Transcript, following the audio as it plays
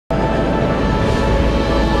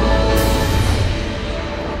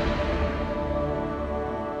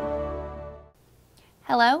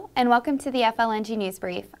Hello and welcome to the FLNG News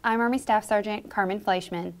Brief. I'm Army Staff Sergeant Carmen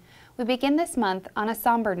Fleischman. We begin this month on a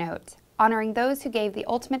somber note, honoring those who gave the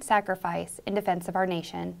ultimate sacrifice in defense of our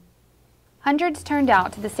nation. Hundreds turned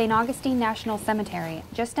out to the St. Augustine National Cemetery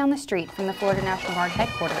just down the street from the Florida National Guard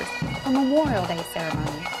headquarters for Memorial Day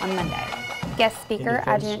Ceremonies on Monday. Guest speaker,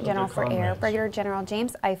 Adjutant General for Air, Brigadier General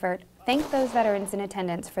James Eifert, thanked those veterans in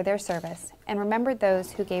attendance for their service and remembered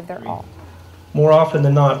those who gave their all. More often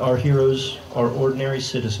than not, our heroes are ordinary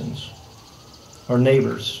citizens, our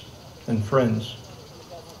neighbors and friends,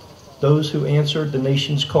 those who answered the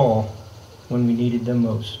nation's call when we needed them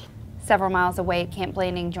most. Several miles away at Camp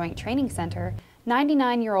Blanding Joint Training Center,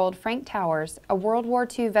 99-year-old Frank Towers, a World War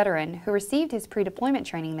II veteran who received his pre-deployment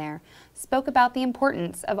training there, spoke about the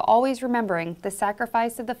importance of always remembering the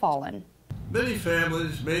sacrifice of the fallen. Many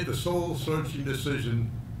families made the soul-searching decision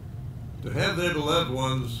to have their beloved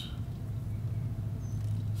ones,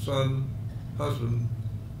 son, husband,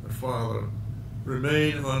 or father,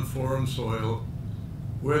 remain on foreign soil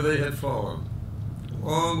where they had fallen,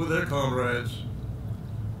 along with their comrades,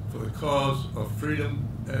 for the cause of freedom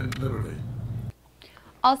and liberty.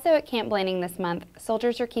 Also at Camp Blanding this month,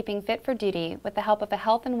 soldiers are keeping fit for duty with the help of a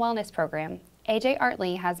health and wellness program. AJ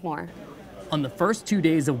Artley has more. On the first 2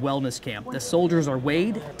 days of wellness camp, the soldiers are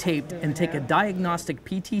weighed, taped, and take a diagnostic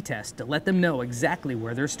PT test to let them know exactly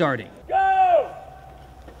where they're starting.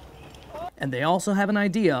 And they also have an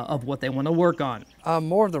idea of what they want to work on.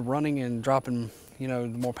 More of the running and dropping,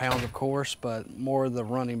 more pounds, of course, but more of the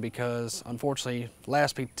running because, unfortunately,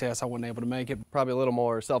 last PT test I wasn't able to make it. Probably a little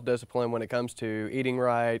more self-discipline when it comes to eating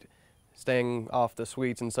right, staying off the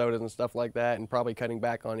sweets and sodas and stuff like that, and probably cutting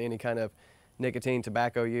back on any kind of nicotine,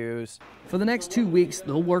 tobacco use. For the next 2 weeks,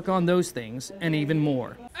 they'll work on those things and even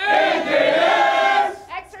more.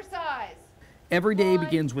 Every day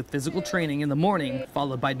begins with physical training in the morning,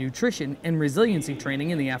 followed by nutrition and resiliency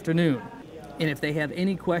training in the afternoon. And if they have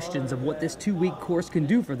any questions of what this 2-week course can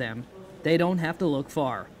do for them, they don't have to look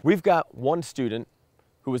far. We've got one student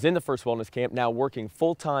who was in the first wellness camp now working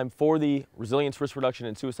full-time for the Resilience Risk Reduction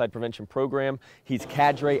and Suicide Prevention Program. He's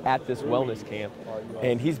cadre at this wellness camp,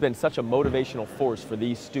 and he's been such a motivational force for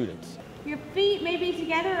these students. Your feet may be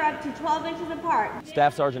together up to 12 inches apart.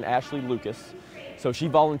 Staff Sergeant Ashley Lucas. So she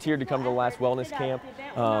volunteered to come to the last wellness camp.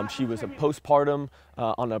 She was a postpartum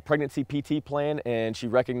on a pregnancy PT plan, and she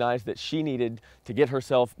recognized that she needed to get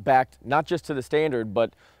herself back not just to the standard,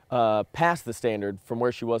 but past the standard from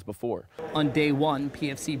where she was before. On day one,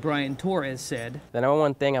 PFC Brian Torres said, "The number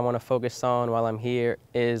one thing I want to focus on while I'm here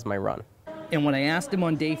is my run." And when I asked him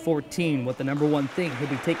on day 14 what the number one thing he'll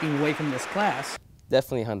be taking away from this class,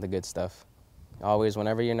 definitely hunt the good stuff. Always,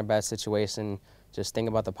 whenever you're in a bad situation, just think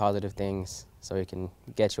about the positive things so it can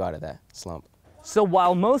get you out of that slump. So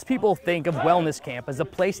while most people think of wellness camp as a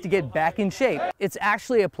place to get back in shape, it's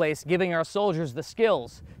actually a place giving our soldiers the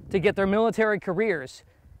skills to get their military careers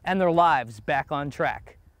and their lives back on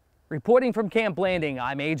track. Reporting from Camp Blanding,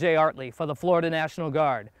 I'm AJ Artley for the Florida National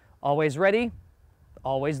Guard. Always ready,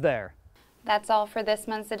 always there. That's all for this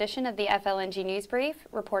month's edition of the FLNG News Brief.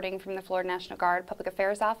 Reporting from the Florida National Guard Public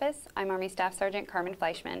Affairs Office, I'm Army Staff Sergeant Carmen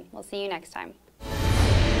Fleischman. We'll see you next time.